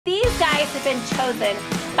guys have been chosen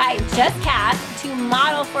by JustKass to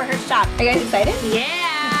model for her shop. Are you guys excited?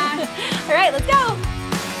 Yeah! All right, let's go.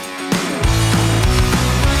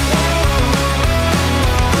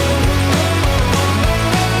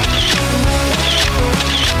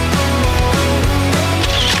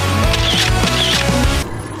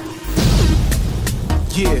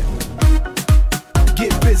 Yeah.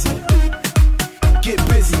 Get busy. Get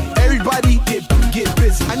busy. Everybody get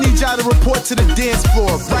busy. I need y'all to report to the dance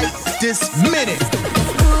floor right this minute.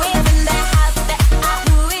 Who is in the house?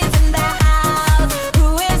 Who is in the house?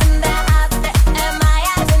 Who is in the house?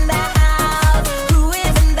 Maya's in the house. Who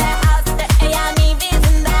is in the house? NayVee's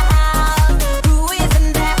in the house. Who is in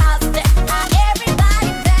the house? Everybody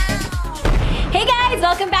down. Hey guys,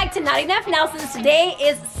 welcome back to Not Enough Nelsons. Today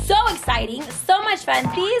is so exciting, so much fun.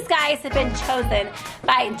 These guys have been chosen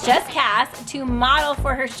by JustKass to model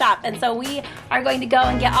for her shop. And so we are going to go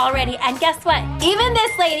and get all ready. And guess what? Even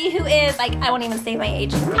this lady who is, like, I won't even say my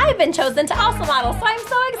age, I've been chosen to also model. So I'm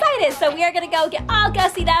so excited. So we are gonna go get all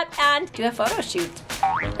gussied up and do a photo shoot.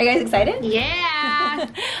 Are you guys excited? Yeah!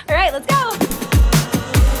 All right, let's go.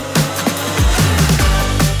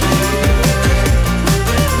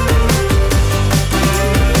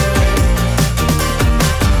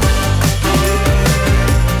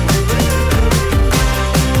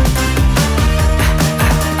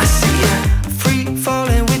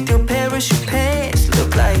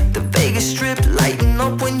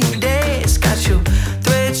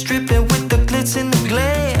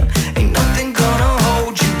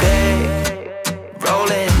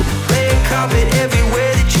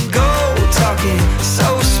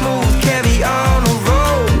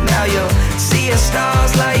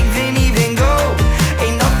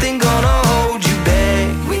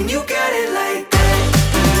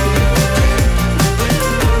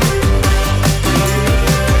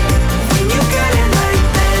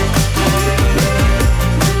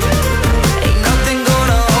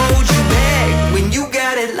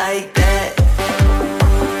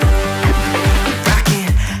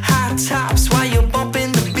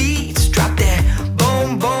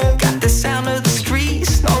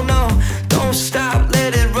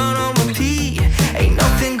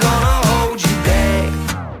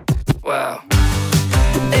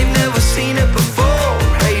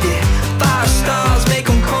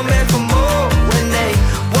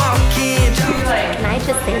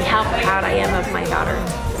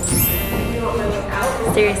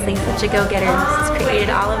 Seriously, such a go-getter. She's created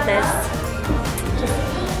all of this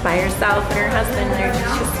just by herself and her husband. They're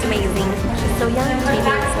just amazing. She's so young to be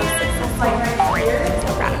being so successful. I'm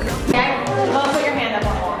so proud of her. Okay, well, put your hand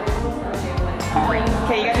up on more.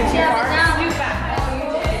 Okay, you got your two cards?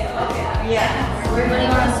 Yeah. What do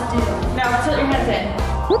you want us to do? No, tilt your hands in.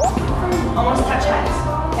 Almost touch heads.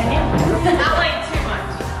 Can you? Not like too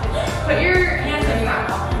much. Put your hands in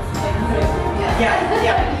front. Yeah.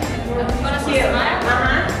 Cute. So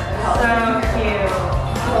cute.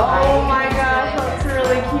 Oh my gosh, that's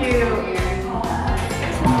really cute.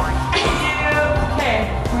 Okay,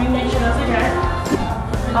 can you make sure those are good?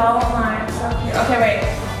 Oh my, so cute. Okay, wait.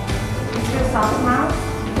 Let's do a soft mouth.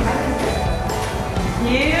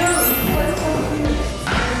 Cute.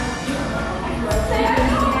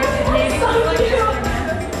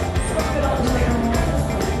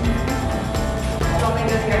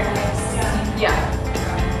 Yeah.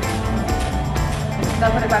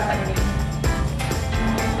 Don't put it back underneath.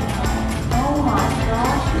 Oh my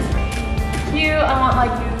gosh. Cute. I want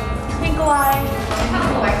like twinkle eyes.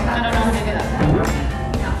 I don't know how to do that.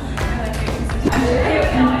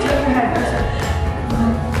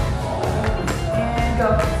 And go.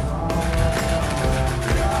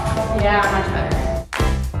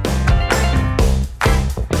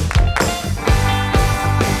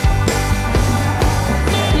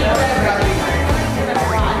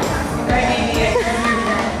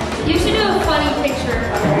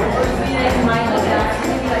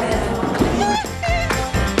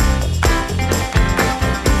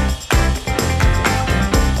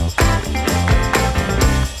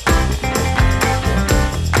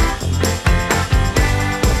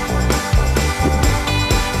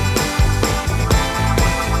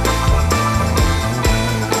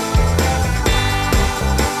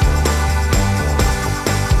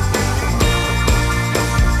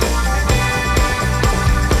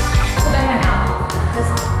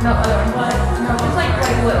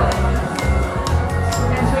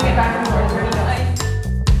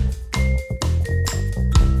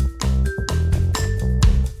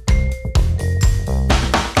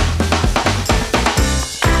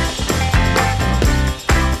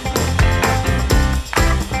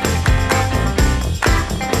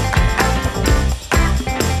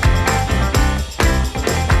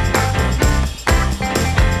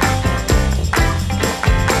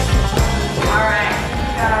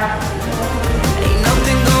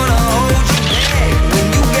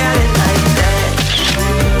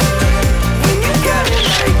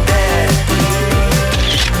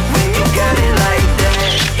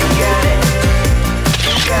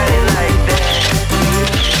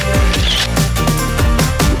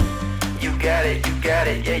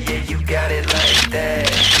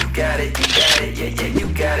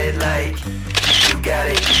 got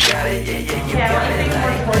it, yeah, you Yeah, got I it think more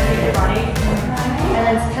like towards your body. And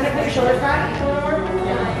then kind of put your shoulders back a little more.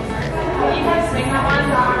 Can you guys swing that one?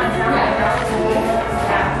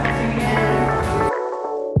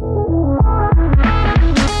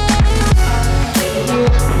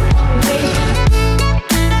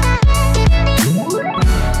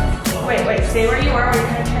 Wait, stay where you are. We're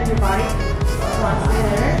going to turn your body. Come on, stay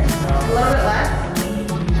there. A little bit less.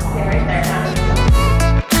 Stay right there.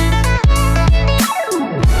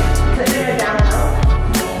 Put it down low.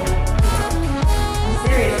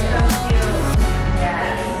 Serious.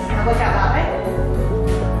 Yes. Now look out that way.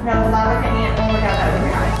 Now look out at me and look out that way with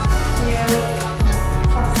your eyes.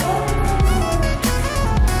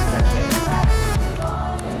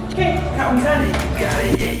 Okay, that one's done. you got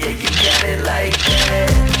it, yeah, you got it like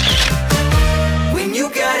that. When you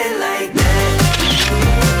got it like that.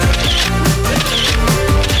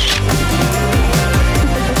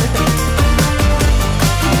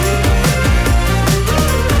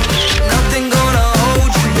 Nothing gonna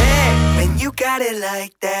hold you back when you got it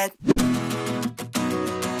like that.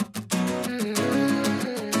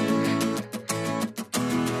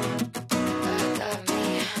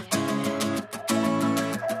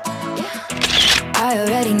 I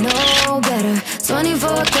already know better.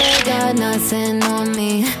 24K got nothing on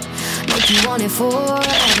me. Make you want it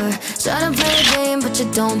forever. Tryna play a game, but you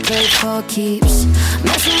don't play for keeps.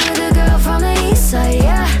 Messing with a girl from the east side,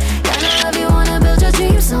 yeah. Kinda love you, wanna build your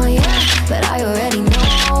dreams on, yeah. But I already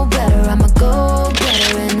know better. I'm a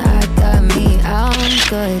go-getter and I got me, I'm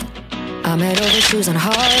good. I'm head over shoes on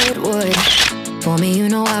hardwood. For me, you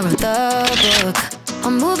know I wrote the book.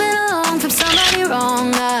 I'm moving along from somebody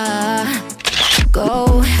wrong,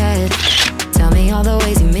 go ahead, tell me all the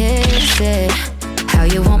ways you miss it. How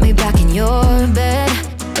you want me back in your bed.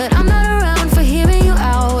 But I'm not around for hearing you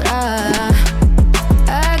out.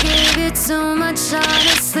 I gave you too much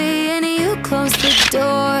honestly, and you closed the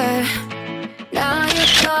door. Now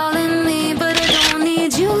you're calling me, but I don't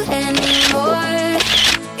need you anymore.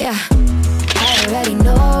 Yeah, I already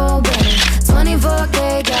know better.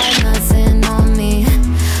 24K got nothing on me.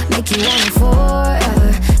 Make you want it forever.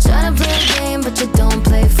 Tryna play a game, but you don't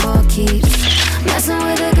play for keeps. Messing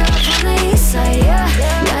with a girl from the east side, yeah.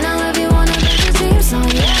 Man, I love you, wanna build your dreams on,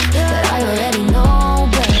 yeah. But I already know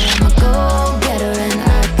better. I'm a go-getter and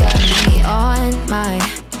I got me on my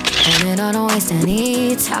own, and I don't waste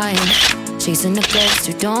any time chasing the ghosts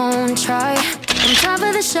who don't try. I'm top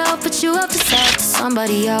of the shelf, but you helped yourself to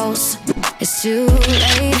somebody else. It's too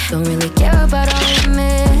late. Don't really care about all your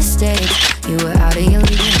mistakes. You were out of your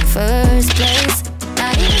league in the first place.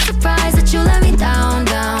 Not even surprised that you let me down,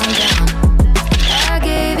 down, down. I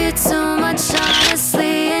gave you too much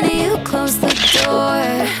honestly, and you closed the door.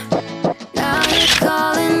 Now you're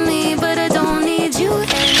calling me, but I don't need you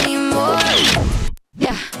anymore.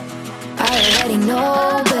 Yeah, I already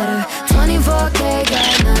know better. 24K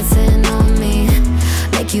got nothing on me.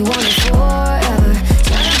 Make you want it forever.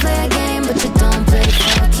 Tryna play a game, but you don't play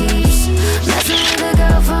for keeps. Messing with a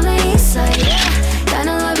girl from the east side, yeah.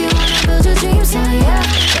 Kinda love you, wanna build your dreams on, yeah.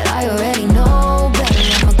 But I already know better.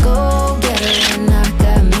 I'm a go-getter and I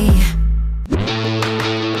got me.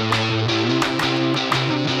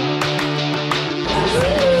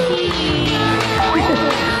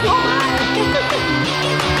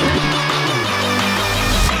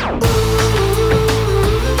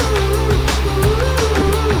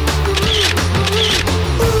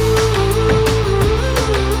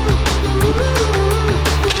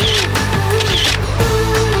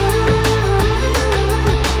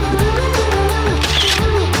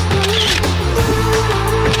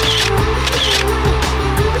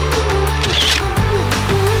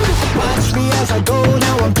 Watch me as I go,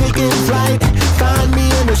 now I'm taking flight. Find me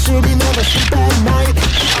in the city, never sleep at night.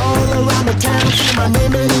 All around the town, see my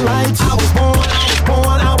name in lights. I was born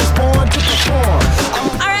to perform.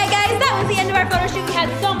 Alright guys, that was the end of our photo shoot. We had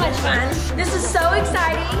so much fun. This is so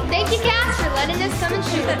exciting. Thank you, Cass, for letting us come and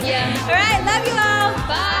shoot with you. Alright, love you all.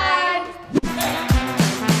 Bye.